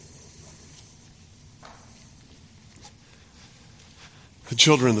The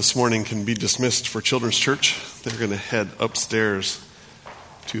children this morning can be dismissed for Children's Church. They're going to head upstairs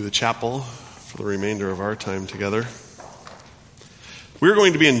to the chapel for the remainder of our time together. We're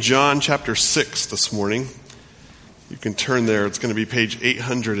going to be in John chapter 6 this morning. You can turn there. It's going to be page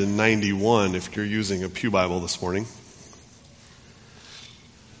 891 if you're using a Pew Bible this morning.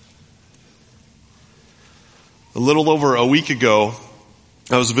 A little over a week ago,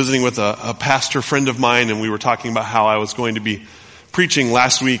 I was visiting with a pastor friend of mine, and we were talking about how I was going to be preaching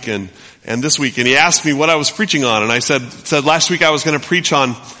last week and this week, and he asked me what I was preaching on, and I said last week I was going to preach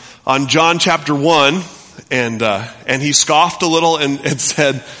on John chapter 1, and he scoffed a little and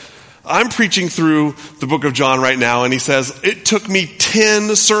said, I'm preaching through the book of John right now, and he says, it took me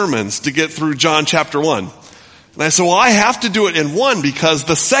 10 sermons to get through John chapter 1. And I said, well, I have to do it in one because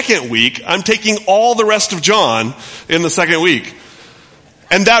the second week I'm taking all the rest of John in the second week.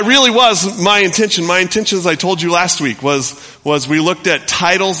 And that really was my intention. My intention, as I told you last week, was we looked at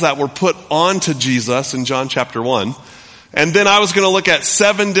titles that were put onto Jesus in John chapter 1. And then I was going to look at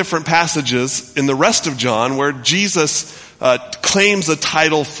 7 different passages in the rest of John where Jesus claims a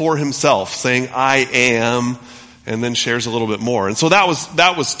title for himself, saying, I am, and then shares a little bit more. And so that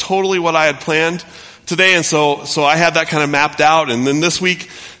was totally what I had planned today, and so I had that kind of mapped out. And then this week,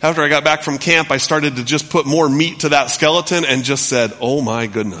 after I got back from camp, I started to just put more meat to that skeleton and just said, oh my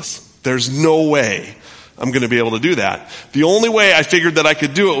goodness, there's no way I'm going to be able to do that. The only way I figured that I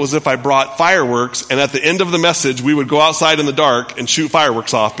could do it was if I brought fireworks, and at the end of the message, we would go outside in the dark and shoot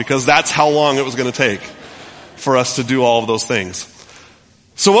fireworks off, because that's how long it was going to take for us to do all of those things.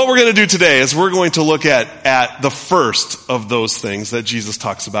 So what we're going to do today is we're going to look at the first of those things that Jesus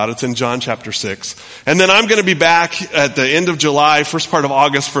talks about. It's in John chapter 6. And then I'm going to be back at the end of July, first part of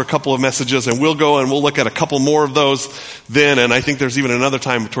August for a couple of messages, and we'll go and we'll look at a couple more of those then. And I think there's even another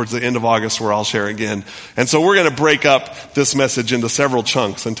time towards the end of August where I'll share again. And so we're going to break up this message into several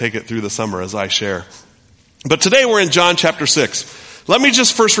chunks and take it through the summer as I share. But today we're in John chapter 6. Let me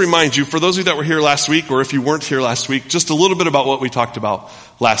just first remind you, for those of you that were here last week, or if you weren't here last week, just a little bit about what we talked about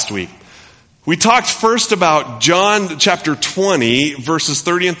last week. We talked first about John chapter 20, verses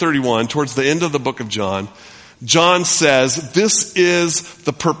 30 and 31, towards the end of the book of John. John says, this is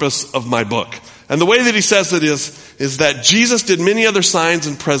the purpose of my book. And the way that he says it is that Jesus did many other signs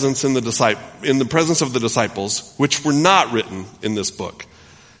and presence in the presence of the disciples, which were not written in this book.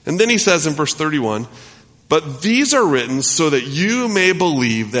 And then he says in verse 31, but these are written so that you may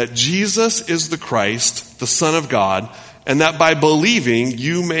believe that Jesus is the Christ, the Son of God, and that by believing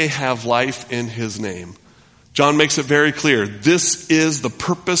you may have life in his name. John makes it very clear. This is the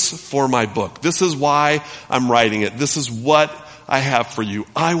purpose for my book. This is why I'm writing it. This is what I have for you.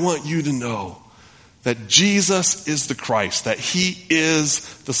 I want you to know that Jesus is the Christ, that he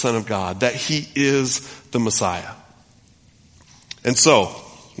is the Son of God, that he is the Messiah. And so,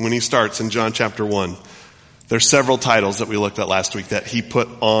 when he starts in John chapter 1, there's several titles that we looked at last week that he put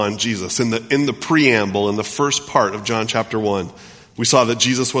on Jesus. In the preamble, in the first part of John chapter 1, we saw that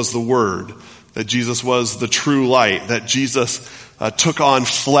Jesus was the Word, that Jesus was the true light, that Jesus took on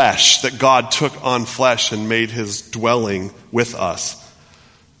flesh, that God took on flesh and made his dwelling with us.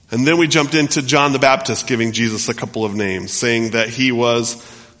 And then we jumped into John the Baptist giving Jesus a couple of names, saying that he was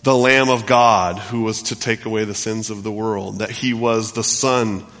the Lamb of God who was to take away the sins of the world, that he was the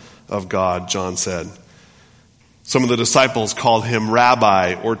Son of God, John said. Some of the disciples called him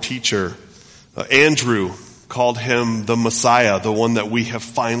rabbi or teacher. Andrew called him the Messiah, the one that we have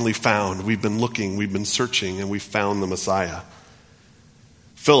finally found. We've been looking, we've been searching, and we found the Messiah.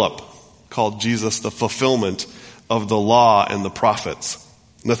 Philip called Jesus the fulfillment of the law and the prophets.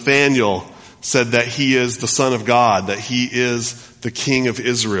 Nathanael said that he is the Son of God, that he is the King of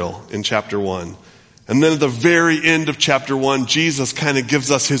Israel in chapter 1. And then at the very end of chapter 1, Jesus kind of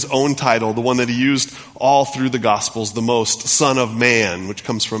gives us his own title, the one that he used all through the Gospels the most, Son of Man, which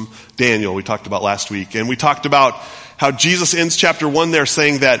comes from Daniel, we talked about last week. And we talked about how Jesus ends chapter 1 there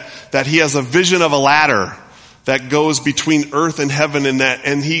saying that he has a vision of a ladder that goes between earth and heaven,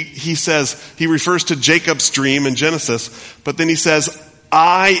 and he says, he refers to Jacob's dream in Genesis, but then he says,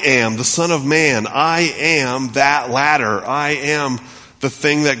 I am the Son of Man. I am that ladder. I am the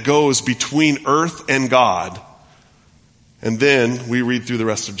thing that goes between earth and God. And then we read through the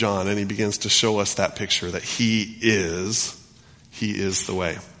rest of John, and he begins to show us that picture that he is the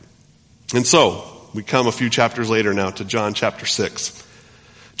way. And so we come a few chapters later now to John chapter 6.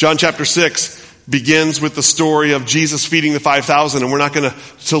 John chapter 6 begins with the story of Jesus feeding the 5,000, and we're not going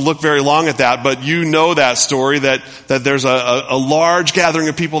to look very long at that, but you know that story, that there's a large gathering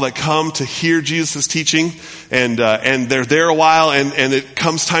of people that come to hear Jesus' teaching, and they're there a while, and it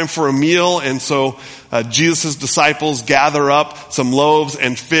comes time for a meal, and so Jesus' disciples gather up some loaves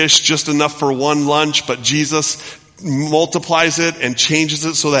and fish, just enough for one lunch, but Jesus multiplies it and changes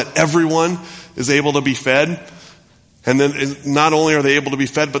it so that everyone is able to be fed. And then not only are they able to be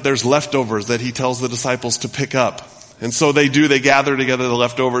fed, but there's leftovers that he tells the disciples to pick up. And so they gather together the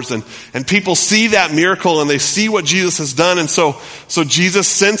leftovers, and people see that miracle and they see what Jesus has done. And so Jesus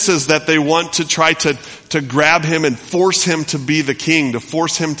senses that they want to try to grab him and force him to be the king, to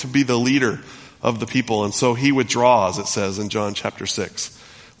force him to be the leader of the people. And so he withdraws, it says in John chapter 6,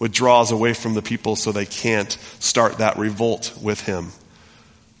 withdraws away from the people so they can't start that revolt with him.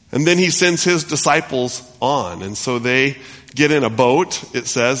 And then he sends his disciples on. And so they get in a boat, it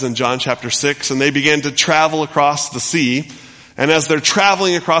says in John chapter 6, and they begin to travel across the sea. And as they're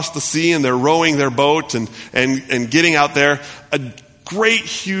traveling across the sea and they're rowing their boat and getting out there, a great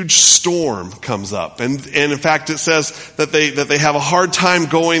huge storm comes up. And in fact, it says that they have a hard time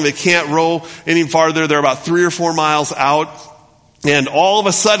going. They can't row any farther. They're about 3 or 4 miles out. And all of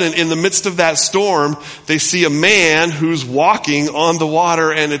a sudden, in the midst of that storm, they see a man who's walking on the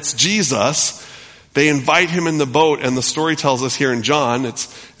water, and it's Jesus. They invite him in the boat, and the story tells us here in John,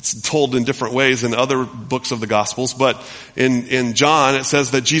 it's told in different ways in other books of the Gospels, but in John it says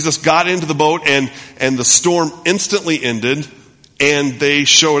that Jesus got into the boat and the storm instantly ended, and they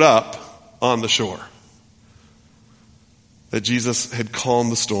showed up on the shore. That Jesus had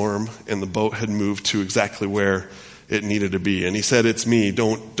calmed the storm, and the boat had moved to exactly where it needed to be. And he said, "It's me.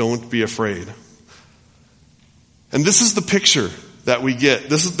 Don't be afraid." And this is the picture that we get.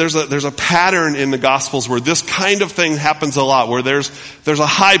 There's a pattern in the Gospels where this kind of thing happens a lot, where there's a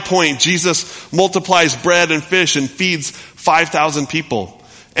high point. Jesus multiplies bread and fish and feeds 5,000 people.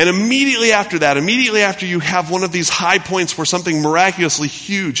 And immediately after you have one of these high points where something miraculously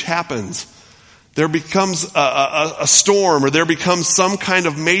huge happens, there becomes a storm, or there becomes some kind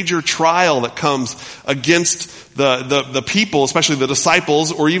of major trial that comes against the people, especially the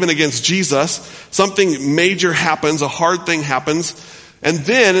disciples, or even against Jesus. Something major happens, a hard thing happens, and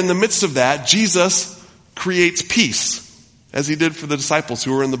then in the midst of that, Jesus creates peace, as he did for the disciples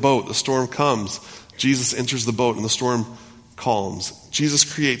who were in the boat. The storm comes, Jesus enters the boat, and the storm calms. Jesus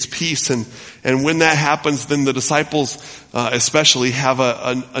creates peace, and when that happens, then the disciples especially have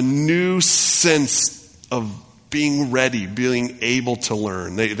a new sense of being ready, being able to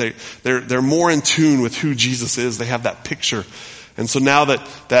learn. They're more in tune with who Jesus is. They have that picture. And so now that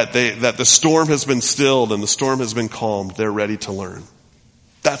the storm has been stilled and the storm has been calmed, they're ready to learn.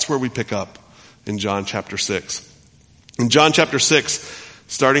 That's where we pick up in John chapter 6. In John chapter 6,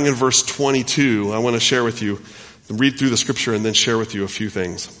 starting in verse 22, I want to share with you, read through the scripture and then share with you a few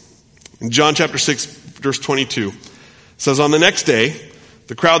things. In John chapter 6, verse 22, it says, "On the next day,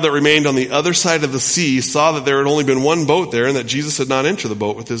 the crowd that remained on the other side of the sea saw that there had only been one boat there, and that Jesus had not entered the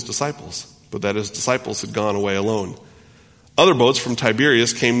boat with his disciples, but that his disciples had gone away alone. Other boats from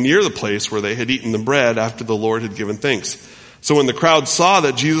Tiberias came near the place where they had eaten the bread after the Lord had given thanks. So when the crowd saw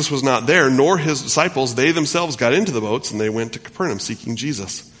that Jesus was not there, nor his disciples, they themselves got into the boats, and they went to Capernaum seeking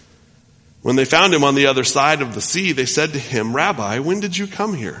Jesus. When they found him on the other side of the sea, they said to him, 'Rabbi, when did you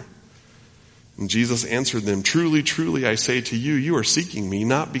come here?' And Jesus answered them, 'Truly, truly, I say to you, you are seeking me,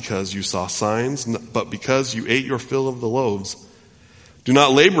 not because you saw signs, but because you ate your fill of the loaves. Do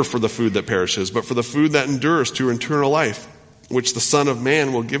not labor for the food that perishes, but for the food that endures to eternal life, which the Son of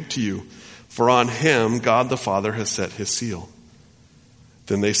Man will give to you. For on him God the Father has set his seal.'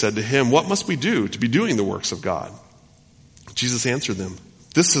 Then they said to him, 'What must we do to be doing the works of God?' Jesus answered them,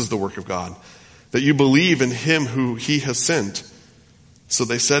 'This is the work of God, that you believe in him who he has sent.' So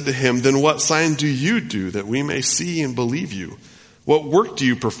they said to him, 'Then what sign do you do that we may see and believe you? What work do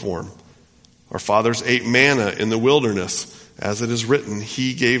you perform? Our fathers ate manna in the wilderness, as it is written,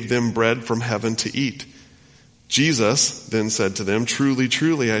 he gave them bread from heaven to eat.' Jesus then said to them, 'Truly,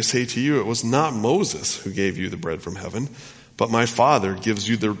 truly, I say to you, it was not Moses who gave you the bread from heaven, but my Father gives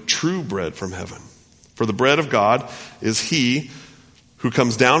you the true bread from heaven. For the bread of God is he who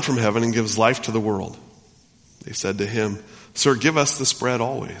comes down from heaven and gives life to the world.' They said to him, 'Sir, give us this bread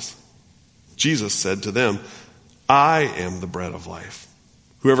always.' Jesus said to them, 'I am the bread of life.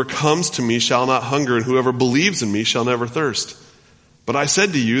 Whoever comes to me shall not hunger, and whoever believes in me shall never thirst. But I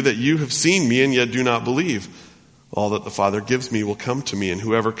said to you that you have seen me and yet do not believe. All that the Father gives me will come to me, and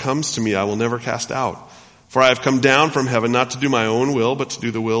whoever comes to me I will never cast out. For I have come down from heaven not to do my own will, but to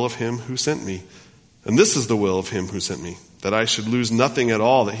do the will of him who sent me. And this is the will of him who sent me, that I should lose nothing at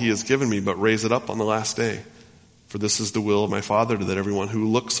all that he has given me, but raise it up on the last day. For this is the will of my Father, that everyone who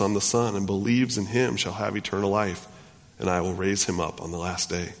looks on the Son and believes in him shall have eternal life, and I will raise him up on the last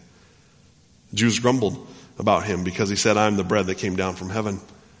day." The Jews grumbled about him because he said, "I am the bread that came down from heaven."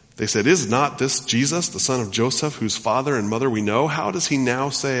 They said, "Is not this Jesus, the son of Joseph, whose father and mother we know? How does he now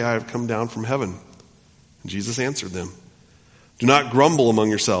say, 'I have come down from heaven'?" And Jesus answered them, "Do not grumble among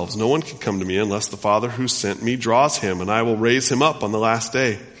yourselves. No one can come to me unless the Father who sent me draws him, and I will raise him up on the last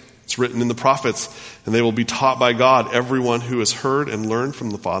day. It's written in the prophets, and they will be taught by God. Everyone who has heard and learned from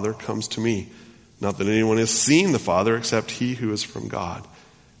the Father comes to me. Not that anyone has seen the Father except he who is from God.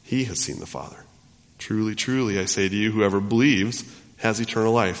 He has seen the Father. Truly, truly, I say to you, whoever believes has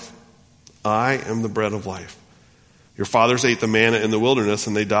eternal life. I am the bread of life. Your fathers ate the manna in the wilderness,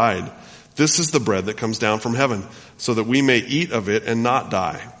 and they died. This is the bread that comes down from heaven, so that we may eat of it and not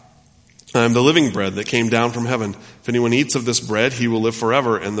die. I am the living bread that came down from heaven. If anyone eats of this bread, he will live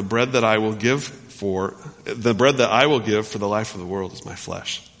forever, and the bread that I will give for the life of the world is my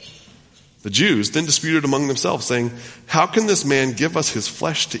flesh." The Jews then disputed among themselves, saying, "How can this man give us his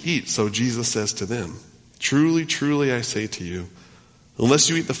flesh to eat?" So Jesus says to them, "Truly, truly, I say to you, unless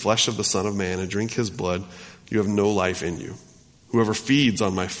you eat the flesh of the Son of Man and drink his blood, you have no life in you. Whoever feeds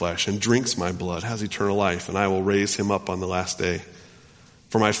on my flesh and drinks my blood has eternal life, and I will raise him up on the last day.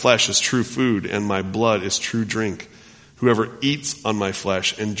 For my flesh is true food, and my blood is true drink. Whoever eats on my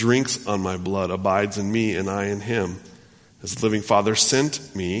flesh and drinks on my blood abides in me, and I in him. As the living Father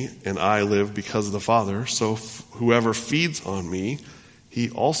sent me, and I live because of the Father, so whoever feeds on me, he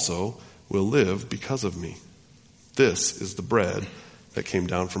also will live because of me. This is the bread that came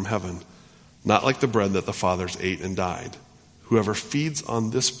down from heaven, not like the bread that the fathers ate and died. Whoever feeds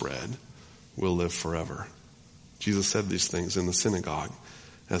on this bread will live forever." Jesus said these things in the synagogue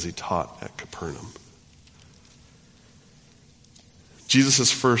as he taught at Capernaum.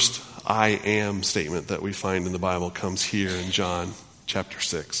 Jesus' first "I am" statement that we find in the Bible comes here in John chapter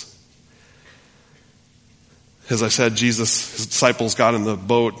 6. As I said, his disciples got in the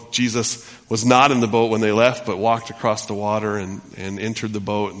boat. Jesus was not in the boat when they left, but walked across the water and entered the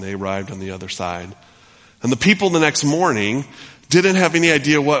boat, and they arrived on the other side. And the people the next morning didn't have any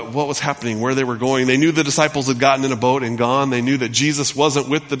idea what was happening, where they were going. They knew the disciples had gotten in a boat and gone. They knew that Jesus wasn't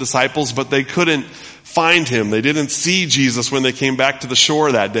with the disciples, but they couldn't find him. They didn't see Jesus when they came back to the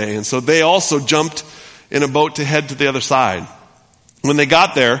shore that day. And so they also jumped in a boat to head to the other side. When they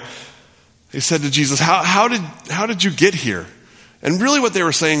got there, they said to Jesus, how did you get here? And really what they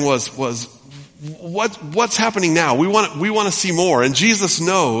were saying was what's happening now? We want to see more. And Jesus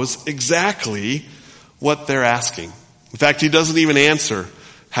knows exactly what they're asking. In fact, he doesn't even answer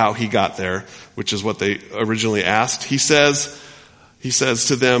how he got there, which is what they originally asked. He says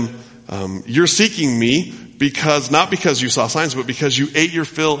to them, "You're seeking me not because you saw signs, but because you ate your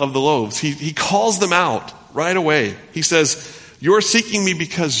fill of the loaves." He calls them out right away. He says, "You're seeking me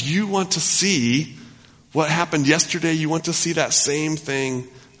because you want to see what happened yesterday. You want to see that same thing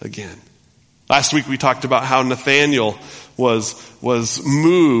again." Last week we talked about how Nathanael was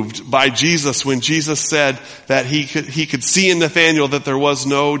moved by Jesus when Jesus said that he could see in Nathanael that there was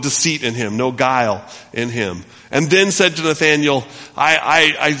no deceit in him, no guile in him. And then said to Nathanael,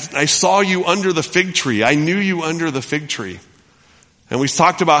 I saw you under the fig tree. I knew you under the fig tree. And we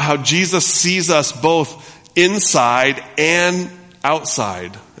talked about how Jesus sees us both inside and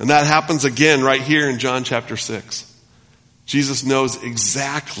outside. And that happens again right here in John chapter 6. Jesus knows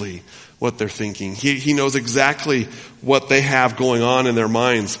exactly what they're thinking. He knows exactly what they have going on in their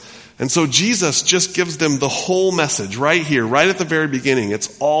minds. And so Jesus just gives them the whole message right here, right at the very beginning. It's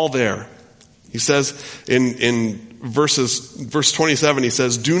all there. He says in verse 27, he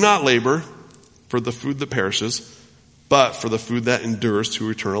says, "Do not labor for the food that perishes, but for the food that endures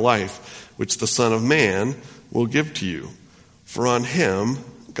to eternal life, which the Son of Man will give to you. For on him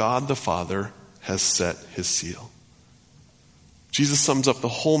God the Father has set his seal." Jesus sums up the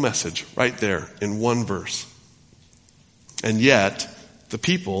whole message right there in one verse. And yet, the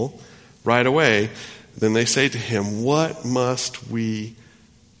people, right away, then they say to him, "What must we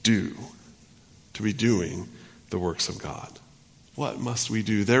do to be doing the works of God?" What must we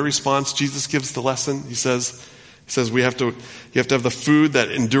do? Their response, Jesus gives the lesson. He says you have to have the food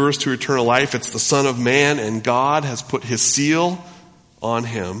that endures to eternal life. It's the Son of Man, and God has put his seal on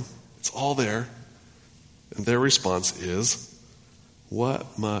him. It's all there. And their response is,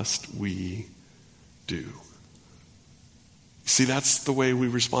 "What must we do?" See, that's the way we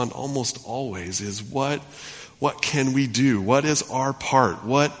respond almost always, is what can we do? What is our part?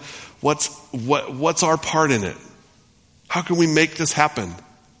 What's our part in it? How can we make this happen?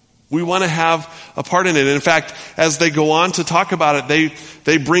 We want to have a part in it. And in fact, as they go on to talk about it,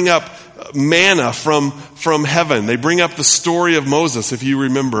 they bring up manna from heaven. They bring up the story of Moses, if you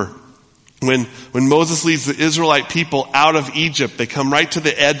remember. When Moses leads the Israelite people out of Egypt, they come right to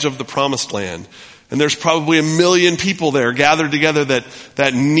the edge of the promised land. And there's probably 1 million people there gathered together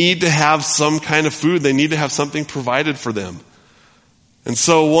that need to have some kind of food. They need to have something provided for them. And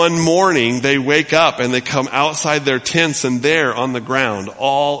so one morning they wake up and they come outside their tents, and there on the ground,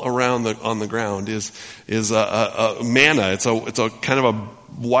 all around on the ground is a manna. It's a kind of a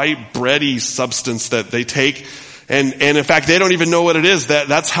white bready substance that they take. And in fact, they don't even know what it is.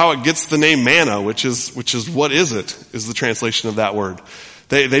 That's how it gets the name manna, which is what is it, is the translation of that word.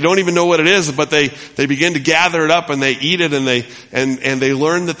 They don't even know what it is, but they begin to gather it up and they eat it, and they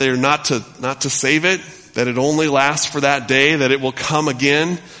learn that they're not to save it, that it only lasts for that day, that it will come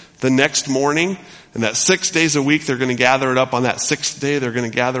again the next morning, and that 6 days a week they're going to gather it up. On that sixth day, they're going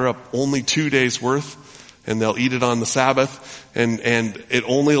to gather up only 2 days worth, and they'll eat it on the Sabbath, and it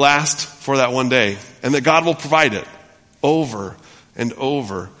only lasts for that one day, and that God will provide it over and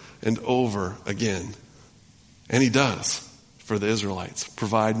over and over again. And He does. For the Israelites,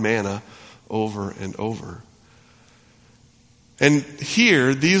 provide manna over and over. And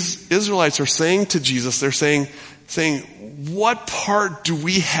here, these Israelites are saying to Jesus, they're saying, what part do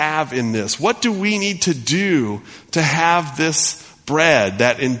we have in this? What do we need to do to have this bread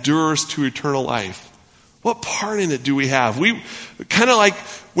that endures to eternal life? What part in it do we have? We kind of like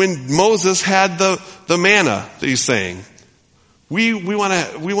when Moses had the manna that he's saying. We want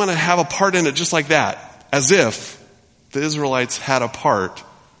to have a part in it just like that, as if the Israelites had a part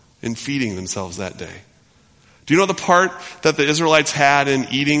in feeding themselves that day. Do you know the part that the Israelites had in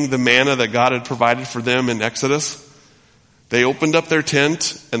eating the manna that God had provided for them in Exodus? They opened up their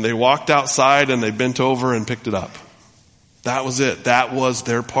tent and they walked outside and they bent over and picked it up. That was it. That was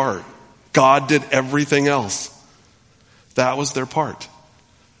their part. God did everything else. That was their part.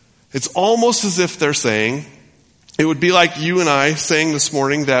 It's almost as if they're saying, it would be like you and I saying this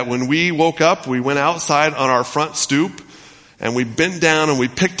morning that when we woke up, we went outside on our front stoop and we bent down and we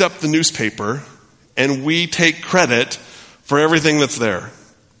picked up the newspaper and we take credit for everything that's there.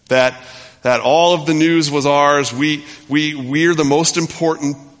 That all of the news was ours. We're the most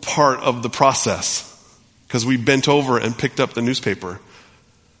important part of the process because we bent over and picked up the newspaper.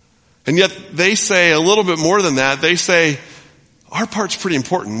 And yet they say a little bit more than that. They say, our part's pretty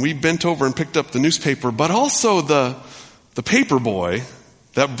important. We bent over and picked up the newspaper, but also the paper boy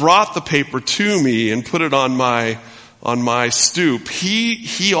that brought the paper to me and put it on my stoop,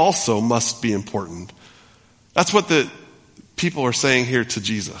 he also must be important. That's what the people are saying here to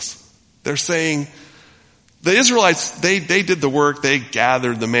Jesus. They're saying the Israelites, they did the work, they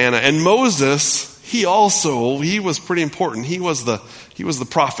gathered the manna, and Moses, he was pretty important. He was the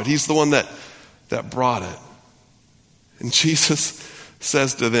prophet. He's the one that brought it. And Jesus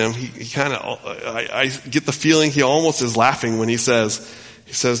says to them, he kind of, I get the feeling he almost is laughing when he says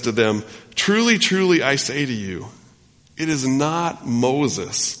to them, truly, truly, I say to you, it is not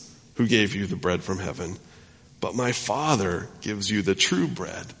Moses who gave you the bread from heaven, but my Father gives you the true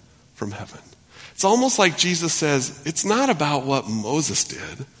bread from heaven. It's almost like Jesus says, it's not about what Moses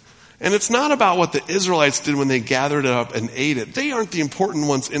did, and it's not about what the Israelites did when they gathered it up and ate it. They aren't the important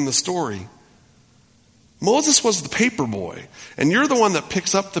ones in the story. Moses was the paper boy, and you're the one that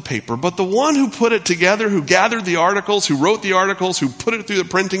picks up the paper, but the one who put it together, who gathered the articles, who wrote the articles, who put it through the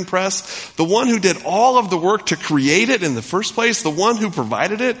printing press, the one who did all of the work to create it in the first place, the one who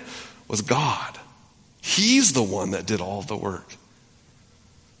provided it was God. He's the one that did all the work.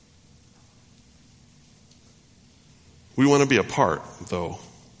 We want to be a part, though.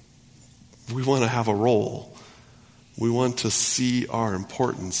 We want to have a role. We want to see our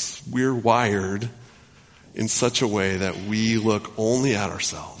importance. We're wired in such a way that we look only at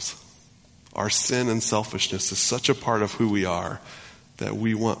ourselves. Our sin and selfishness is such a part of who we are that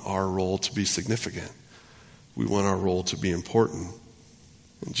we want our role to be significant. We want our role to be important.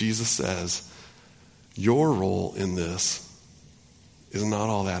 And Jesus says, your role in this is not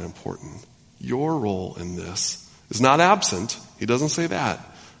all that important. Your role in this is not absent. He doesn't say that.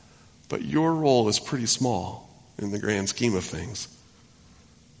 But your role is pretty small in the grand scheme of things.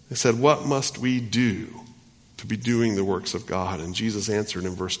 He said, what must we do to be doing the works of God? And Jesus answered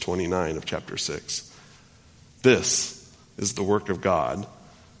in verse 29 of chapter 6. This is the work of God.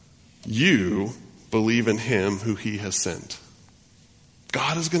 You believe in Him who He has sent.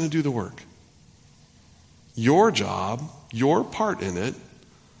 God is going to do the work. Your job, your part in it,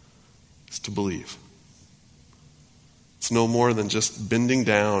 is to believe. It's no more than just bending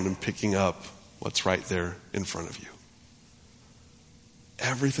down and picking up what's right there in front of you.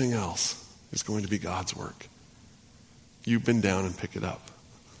 everything else is going to be God's work. You bend down and pick it up.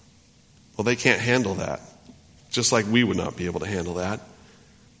 Well, they can't handle that, just like we would not be able to handle that.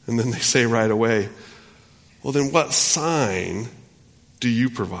 And then they say right away, well, then what sign do you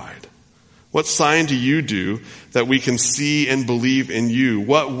provide? What sign do you do that we can see and believe in you?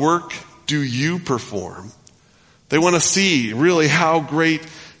 What work do you perform? They want to see really how great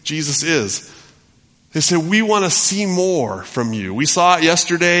Jesus is. They say, we want to see more from you. We saw it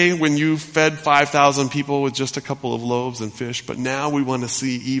yesterday when you fed 5,000 people with just a couple of loaves and fish, but now we want to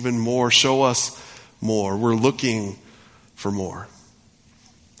see even more. Show us more. We're looking for more.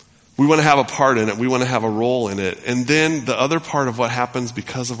 We want to have a part in it. We want to have a role in it. And then the other part of what happens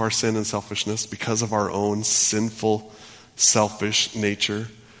because of our sin and selfishness, because of our own sinful, selfish nature,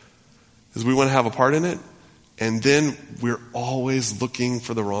 is we want to have a part in it. And then we're always looking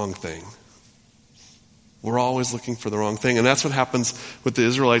for the wrong thing. We're always looking for the wrong thing. And that's what happens with the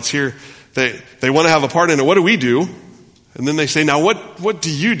Israelites here. They want to have a part in it. What do we do? And then they say, now what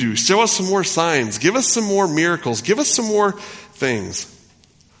do you do? Show us some more signs. Give us some more miracles. Give us some more things.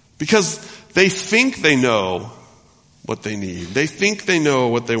 Because they think they know what they need. They think they know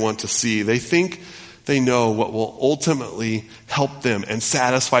what they want to see. They think they know what will ultimately help them and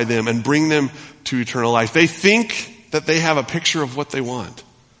satisfy them and bring them to eternal life. They think that they have a picture of what they want.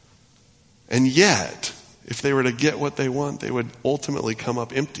 And yet, if they were to get what they want, they would ultimately come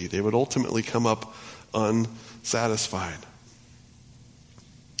up empty. They would ultimately come up unsatisfied.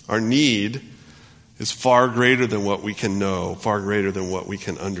 Our need is far greater than what we can know, far greater than what we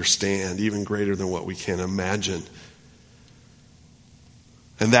can understand, even greater than what we can imagine.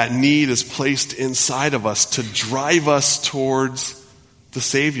 And that need is placed inside of us to drive us towards the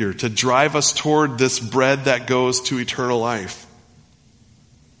Savior, to drive us toward this bread that goes to eternal life.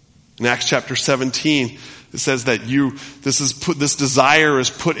 In Acts chapter 17, it says that this desire is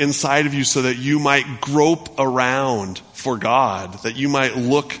put inside of you so that you might grope around for God, that you might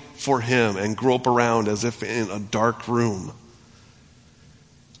look for Him and grope around as if in a dark room.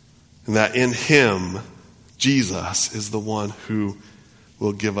 And that in Him, Jesus is the one who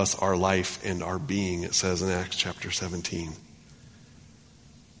will give us our life and our being, it says in Acts chapter 17.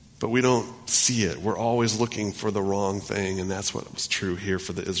 But we don't see it. We're always looking for the wrong thing, and that's what was true here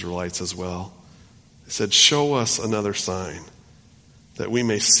for the Israelites as well. It said, show us another sign that we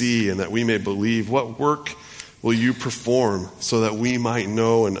may see and that we may believe. What work will you perform so that we might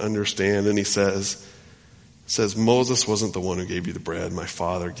know and understand? And he says, Moses wasn't the one who gave you the bread. My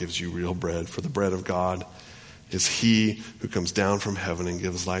Father gives you real bread. For the bread of God is He who comes down from heaven and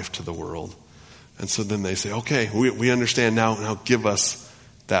gives life to the world. And so then they say, okay, we understand now. Now give us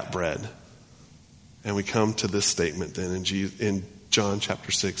that bread. And we come to this statement then in John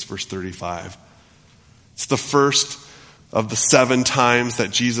chapter 6, verse 35. It's the first of the 7 times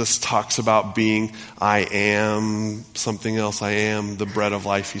that Jesus talks about being, I am something else. I am the bread of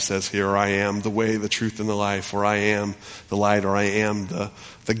life, he says here. Or I am the way, the truth, and the life. Or I am the light. Or I am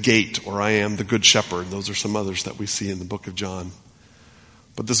the gate. Or I am the good shepherd. Those are some others that we see in the book of John.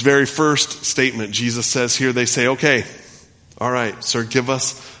 But this very first statement Jesus says here, they say, okay, all right, sir, give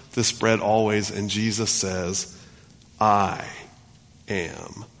us this bread always. And Jesus says, I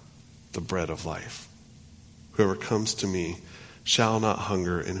am the bread of life. Whoever comes to me shall not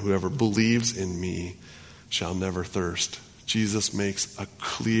hunger, and whoever believes in me shall never thirst. Jesus makes a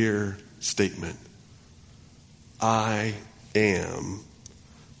clear statement. I am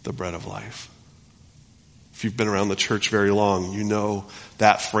the bread of life. If you've been around the church very long, you know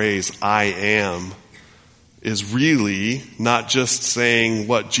that phrase, I am, is really not just saying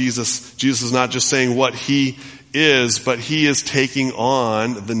what Jesus is not just saying what He is, but He is taking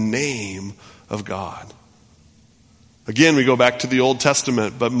on the name of God. Again, we go back to the Old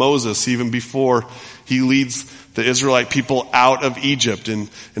Testament, but Moses, even before he leads the Israelite people out of Egypt, in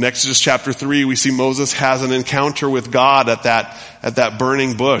Exodus chapter 3, we see Moses has an encounter with God at that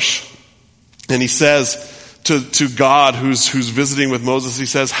burning bush. And he says to God who's visiting with Moses, he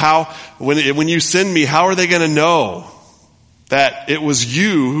says, when you send me, how are they going to know that it was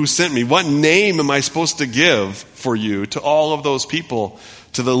you who sent me? What name am I supposed to give for you to all of those people,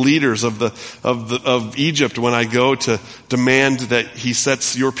 to the leaders of Egypt when I go to demand that He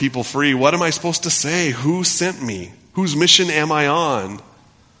sets your people free? What am I supposed to say? Who sent me? Whose mission am I on?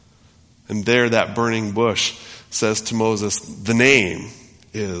 And there that burning bush says to Moses, the name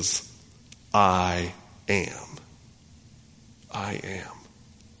is I am. I am.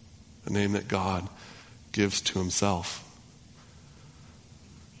 A name that God gives to Himself.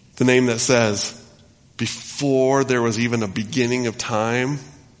 The name that says, before there was even a beginning of time,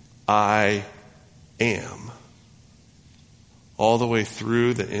 I am. all the way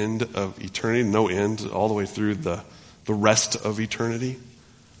through the end of eternity, no end, all the way through the rest of eternity.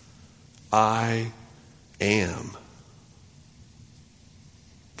 I am.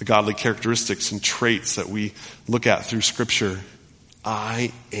 The godly characteristics and traits that we look at through Scripture,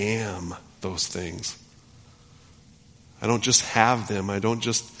 I am those things. I don't just have them. I don't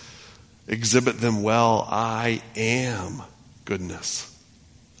just exhibit them well. I am goodness.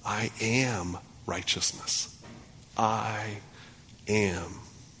 I am righteousness. I am.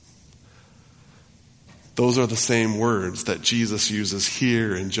 Those are the same words that Jesus uses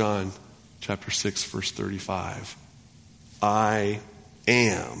here in John chapter 6, verse 35. I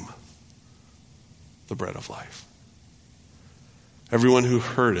am the bread of life. Everyone who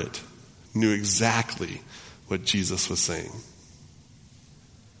heard it knew exactly what Jesus was saying.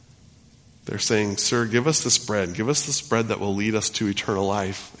 They're saying, "Sir, give us this bread. Give us this bread that will lead us to eternal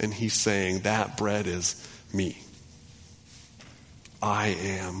life." And he's saying, that bread is me. I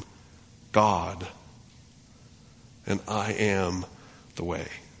am God. And I am the way.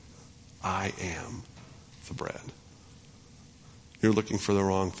 I am the bread. You're looking for the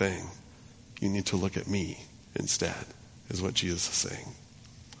wrong thing. You need to look at me instead, is what Jesus is saying.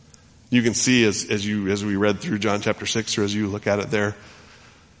 You can see as we read through John chapter 6, or as you look at it there,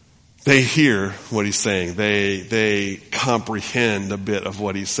 they hear what he's saying. They comprehend a bit of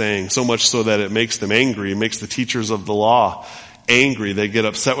what he's saying, so much so that it makes them angry. It makes the teachers of the law angry. They get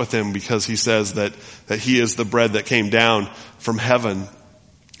upset with him because he says that he is the bread that came down from heaven.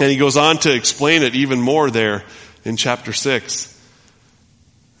 And he goes on to explain it even more there in chapter 6.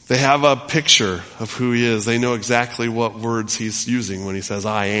 They have a picture of who he is. They know exactly what words he's using when he says,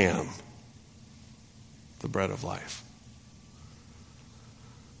 I am the bread of life.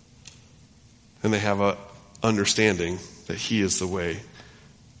 And they have a understanding that he is the way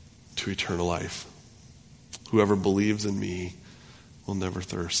to eternal life. Whoever believes in me will never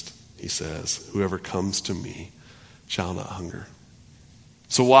thirst, he says. Whoever comes to me shall not hunger.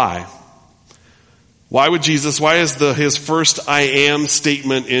 So why? Why is his first I am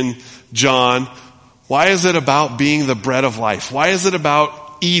statement in John, why is it about being the bread of life? Why is it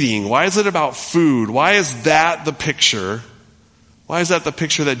about eating? Why is it about food? Why is that the picture? Why is that the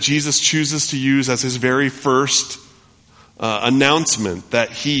picture that Jesus chooses to use as his very first announcement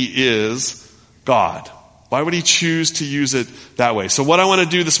that he is God? Why would he choose to use it that way? So what I want to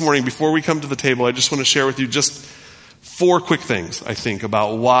do this morning, before we come to the table, I just want to share with you just 4 quick things, I think,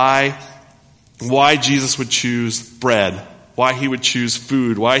 about why Jesus would choose bread, why he would choose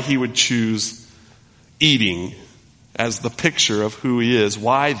food, why he would choose eating as the picture of who he is,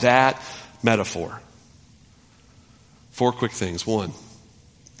 why that metaphor. 4 quick things. 1,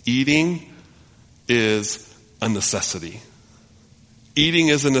 eating is a necessity. Eating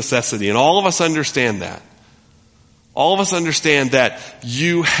is a necessity, and all of us understand that. All of us understand that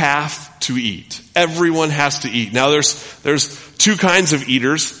you have to eat. Everyone has to eat. Now there's 2 kinds of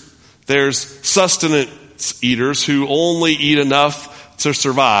eaters. There's sustenance eaters who only eat enough to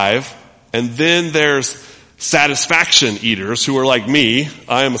survive. And then there's satisfaction eaters who are like me.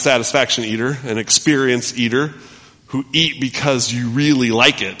 I am a satisfaction eater, an experienced eater, who eat because you really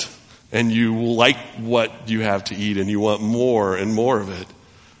like it. And you like what you have to eat and you want more and more of it.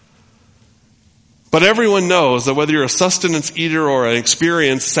 But everyone knows that whether you're a sustenance eater or an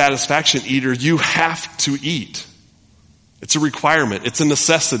experienced satisfaction eater, you have to eat. It's a requirement. It's a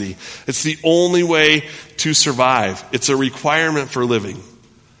necessity. It's the only way to survive. It's a requirement for living.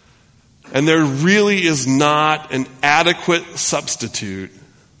 And there really is not an adequate substitute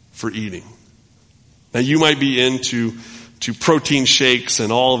for eating. Now you might be into protein shakes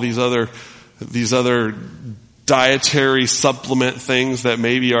and all of these other dietary supplement things that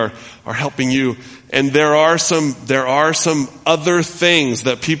maybe are helping you. And there are some other things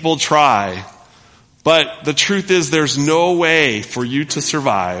that people try. But the truth is there's no way for you to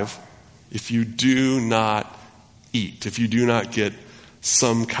survive if you do not eat, if you do not get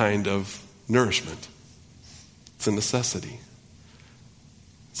some kind of nourishment. It's a necessity.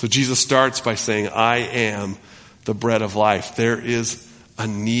 So Jesus starts by saying, I am the bread of life. There is a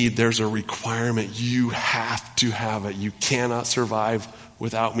need, there's a requirement. You have to have it. You cannot survive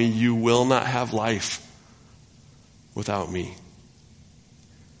without me. You will not have life without me.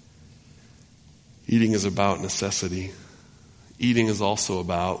 Eating is about necessity. Eating is also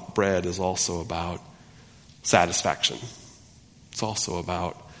about, bread is also about satisfaction. It's also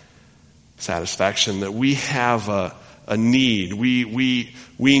about satisfaction, that we have a need. We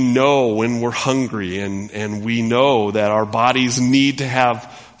know when we're hungry and we know that our bodies need to have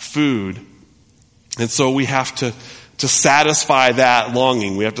food. And so we have to satisfy that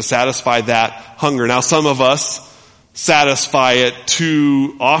longing. We have to satisfy that hunger. Now some of us satisfy it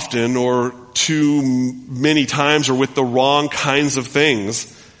too often or too many times or with the wrong kinds of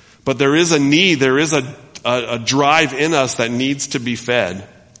things. But there is a need, there is a drive in us that needs to be fed.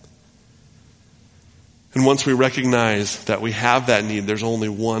 And once we recognize that we have that need, there's only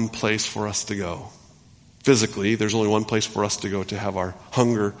one place for us to go. Physically, there's only one place for us to go to have our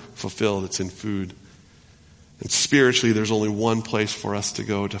hunger fulfilled. It's in food. And spiritually, there's only one place for us to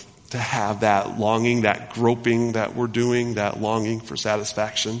go to have that longing, that groping that we're doing, that longing for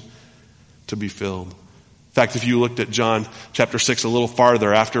satisfaction to be filled. In fact, if you looked at John chapter 6 a little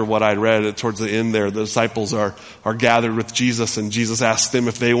farther after what I'd read, towards the end there, the disciples are gathered with Jesus, and Jesus asks them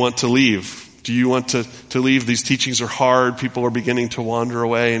if they want to leave. Do you want to leave? These teachings are hard. People are beginning to wander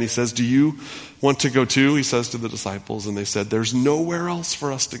away. And he says, do you want to go too? He says to the disciples, and they said, there's nowhere else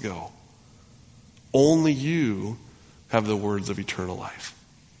for us to go. Only you have the words of eternal life.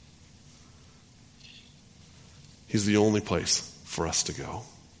 He's the only place for us to go.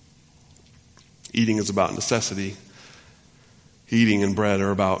 Eating is about necessity. Eating and bread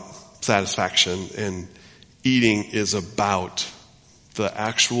are about satisfaction. And eating is about the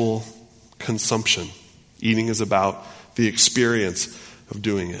actual consumption. Eating is about the experience of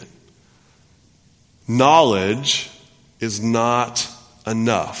doing it. Knowledge is not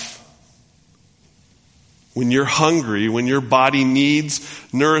enough. When you're hungry, when your body needs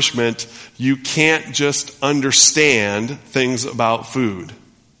nourishment, you can't just understand things about food.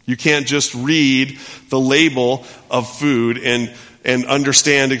 You can't just read the label of food and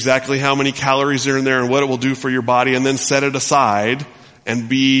understand exactly how many calories are in there and what it will do for your body and then set it aside and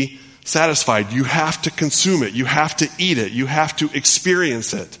be satisfied. You have to consume it. You have to eat it. You have to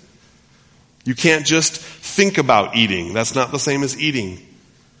experience it. You can't just think about eating. That's not the same as eating.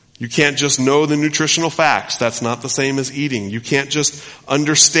 You can't just know the nutritional facts. That's not the same as eating. You can't just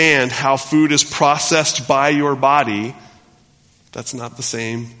understand how food is processed by your body. That's not the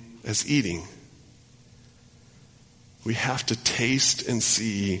same as eating. We have to taste and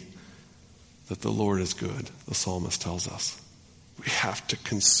see that the Lord is good, the psalmist tells us. We have to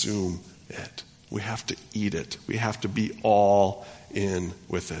consume it. We have to eat it. We have to be all in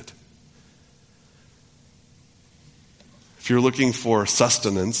with it. If you're looking for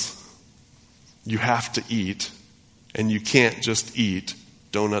sustenance, you have to eat, and you can't just eat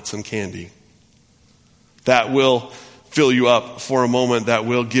donuts and candy. That will fill you up for a moment. That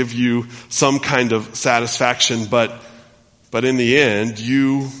will give you some kind of satisfaction, but in the end,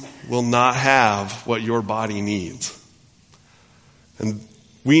 you will not have what your body needs. And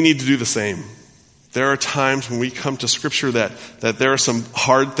we need to do the same. There are times when we come to Scripture that there are some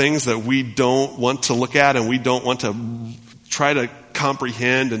hard things that we don't want to look at and we don't want to try to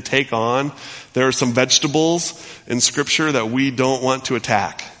comprehend and take on. There are some vegetables in Scripture that we don't want to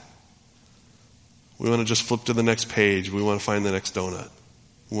attack. We want to just flip to the next page. We want to find the next donut.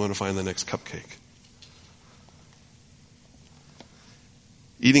 We want to find the next cupcake.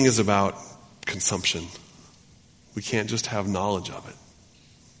 Eating is about consumption. We can't just have knowledge of it.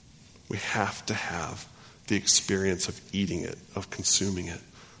 We have to have the experience of eating it, of consuming it,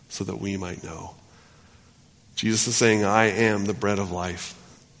 so that we might know. Jesus is saying, I am the bread of life.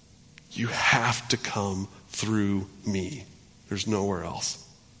 You have to come through me. There's nowhere else.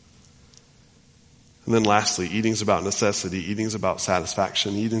 And then lastly, eating is about necessity. Eating is about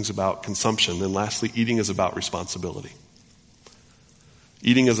satisfaction. Eating is about consumption. And lastly, eating is about responsibility.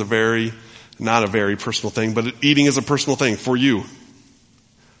 Eating is not a very personal thing, but eating is a personal thing for you.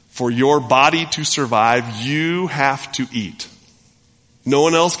 For your body to survive, you have to eat. No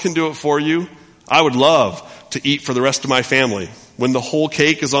one else can do it for you. I would love to eat for the rest of my family. When the whole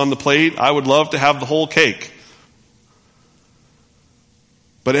cake is on the plate, I would love to have the whole cake.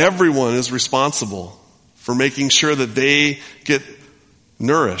 But everyone is responsible for making sure that they get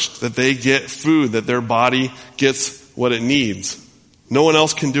nourished, that they get food, that their body gets what it needs. No one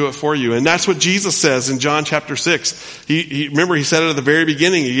else can do it for you. And that's what Jesus says in John chapter 6. Remember, he said it at the very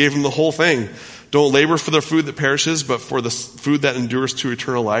beginning. He gave him the whole thing. Don't labor for the food that perishes, but for the food that endures to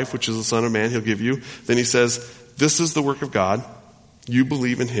eternal life, which is the Son of Man he'll give you. Then he says, this is the work of God. You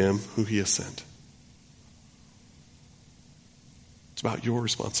believe in him who he has sent. It's about your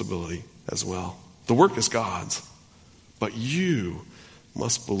responsibility as well. The work is God's, but you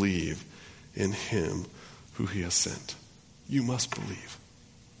must believe in him who he has sent. You must believe.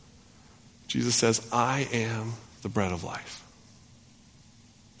 Jesus says, I am the bread of life.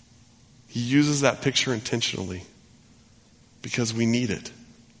 He uses that picture intentionally because we need it,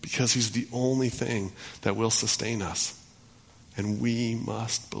 because he's the only thing that will sustain us. And we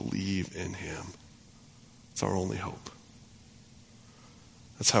must believe in him. It's our only hope.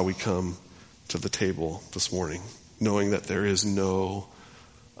 That's how we come to the table this morning. knowing that there is no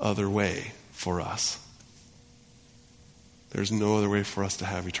other way for us. There's no other way for us to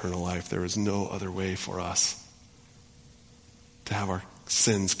have eternal life. There is no other way for us to have our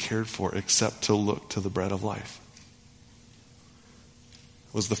sins cared for except to look to the bread of life.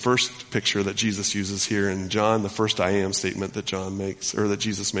 It was the first picture that Jesus uses here in John, the first I am statement that John makes, or that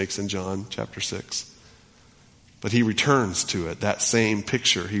Jesus makes in John chapter 6. But he returns to it, that same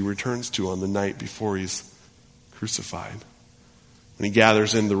picture he returns to on the night before he's crucified. When he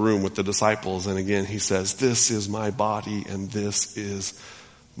gathers in the room with the disciples, and again he says, "This is my body and this is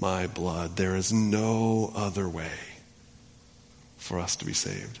my blood." There is no other way for us to be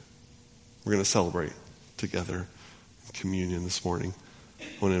saved. We're going to celebrate together in communion this morning. I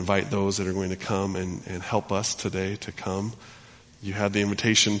want to invite those that are going to come and help us today to come. You had the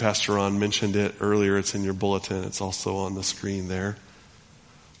invitation. Pastor Ron mentioned it earlier. It's in your bulletin. It's also on the screen there.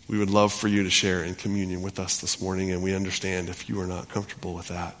 We would love for you to share in communion with us this morning, and we understand if you are not comfortable with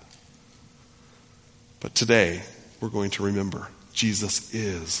that. But today, we're going to remember Jesus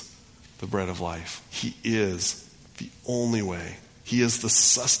is the bread of life. He is the only way. He is the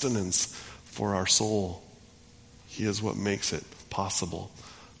sustenance for our soul. He is what makes it possible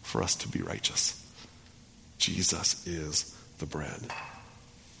for us to be righteous. Jesus is the bread.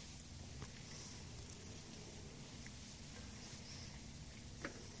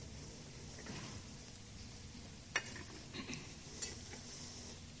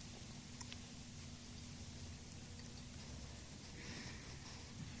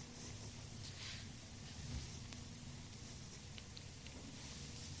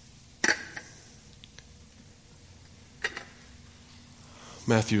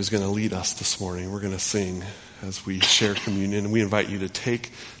 Matthew is going to lead us this morning. We're going to sing as we share communion. We invite you to take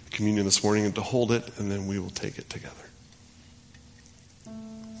communion this morning and to hold it, and then we will take it together.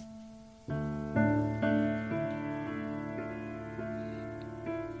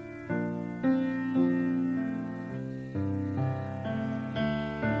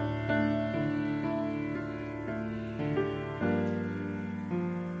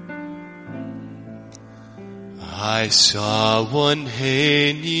 I saw one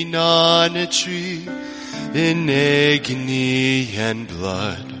hanging on a tree in agony and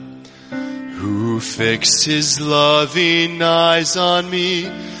blood, who fixed his loving eyes on me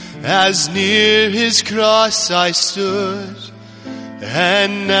as near his cross I stood,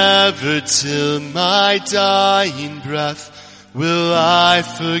 and never till my dying breath will I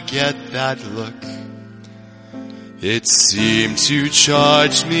forget that look. It seemed to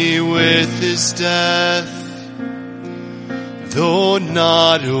charge me with his death, though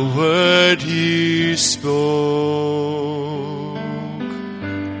not a word he spoke.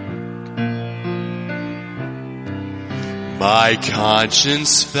 My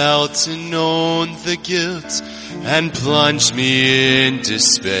conscience felt and owned the guilt, and plunged me in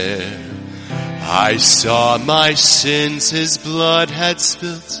despair. I saw my sins his blood had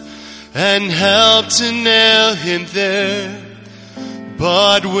spilt, and helped to nail him there.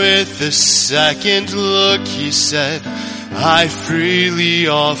 But with a second look he said, I freely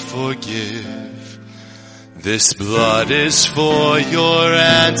all forgive. This blood is for your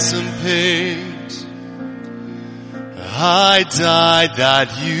ransom paid. I died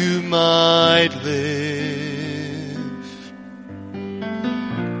that you might live.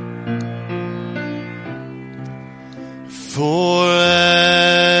 Forever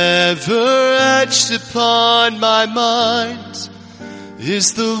etched upon my mind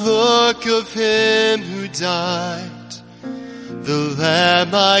is the look of him who died, the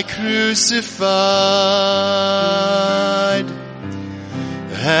Lamb I crucified.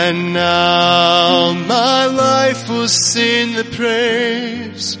 And now my life will sing the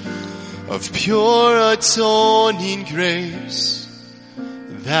praise of pure atoning grace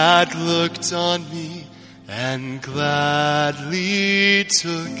that looked on me and gladly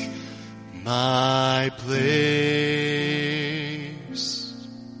took my place.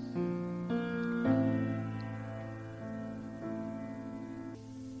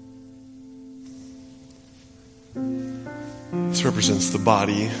 This represents the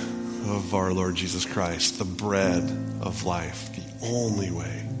body of our Lord Jesus Christ, the bread of life, the only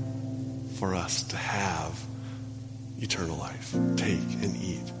way for us to have eternal life. Take and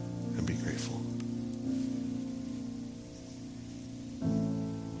eat and be grateful.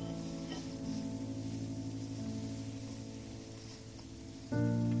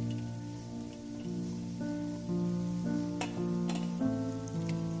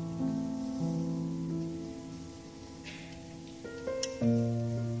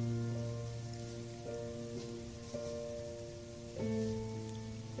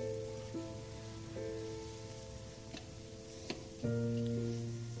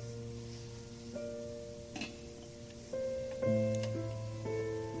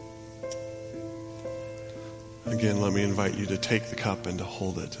 Again, let me invite you to take the cup and to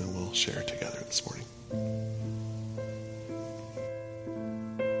hold it, and we'll share together this morning.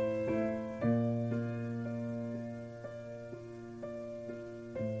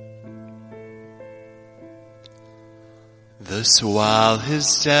 Thus while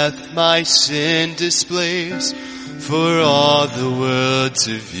his death my sin displays for all the world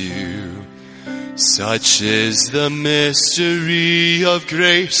to view, such is the mystery of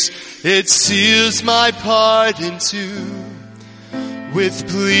grace, it seals my pardon too. With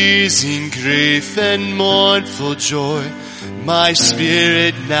pleasing grief and mournful joy, my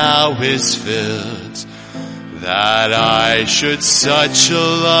spirit now is filled, that I should such a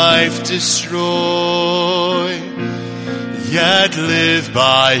life destroy, yet live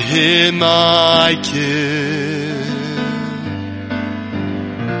by him I kill.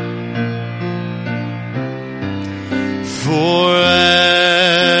 Forever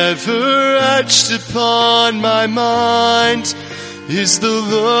etched upon my mind is the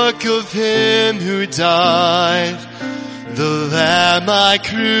look of him who died, the Lamb I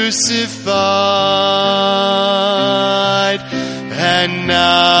crucified. And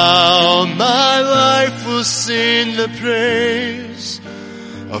now my life will sing the praise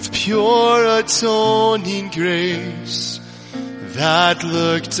of pure atoning grace, that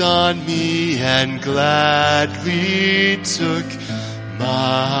looked on me and gladly took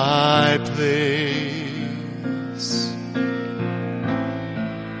my place.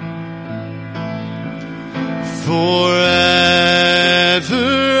 Forever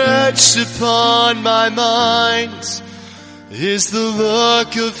etched upon my mind is the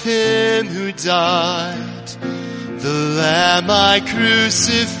look of him who died, the Lamb I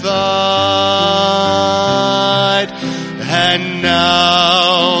crucified. And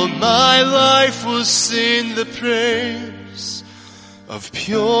now my life will sing the praise of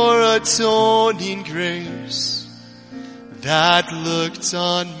pure atoning grace, that looked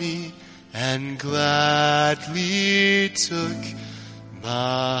on me and gladly took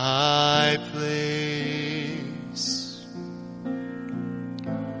my place.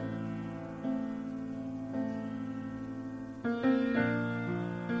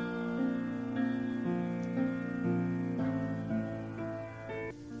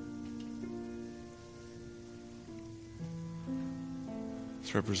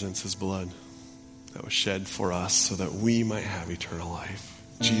 This represents his blood that was shed for us so that we might have eternal life.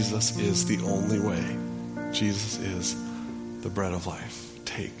 Jesus is the only way. Jesus is the bread of life.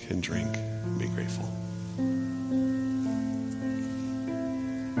 Take and drink and be grateful.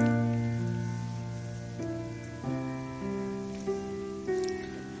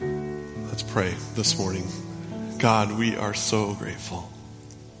 Let's pray this morning. God, we are so grateful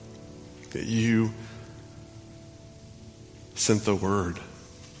that you sent the Word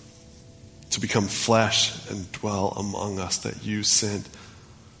to become flesh and dwell among us, that you sent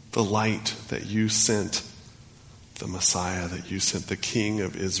the light, that you sent the Messiah, that you sent the King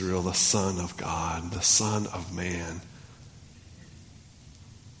of Israel, the Son of God, the Son of Man,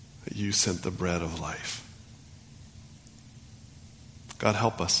 that you sent the bread of life. God,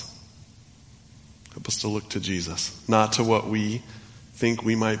 help us. Help us to look to Jesus, not to what we think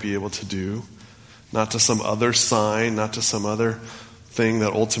we might be able to do, not to some other sign, not to some other thing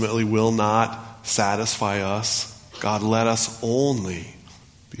that ultimately will not satisfy us. God, let us only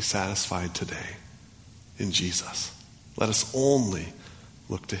be satisfied today in Jesus. Let us only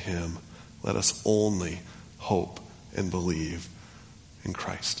look to him. Let us only hope and believe in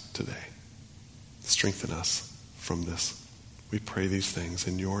Christ today. Strengthen us from this. We pray these things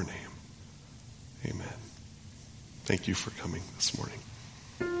in your name. Amen. Thank you for coming this morning.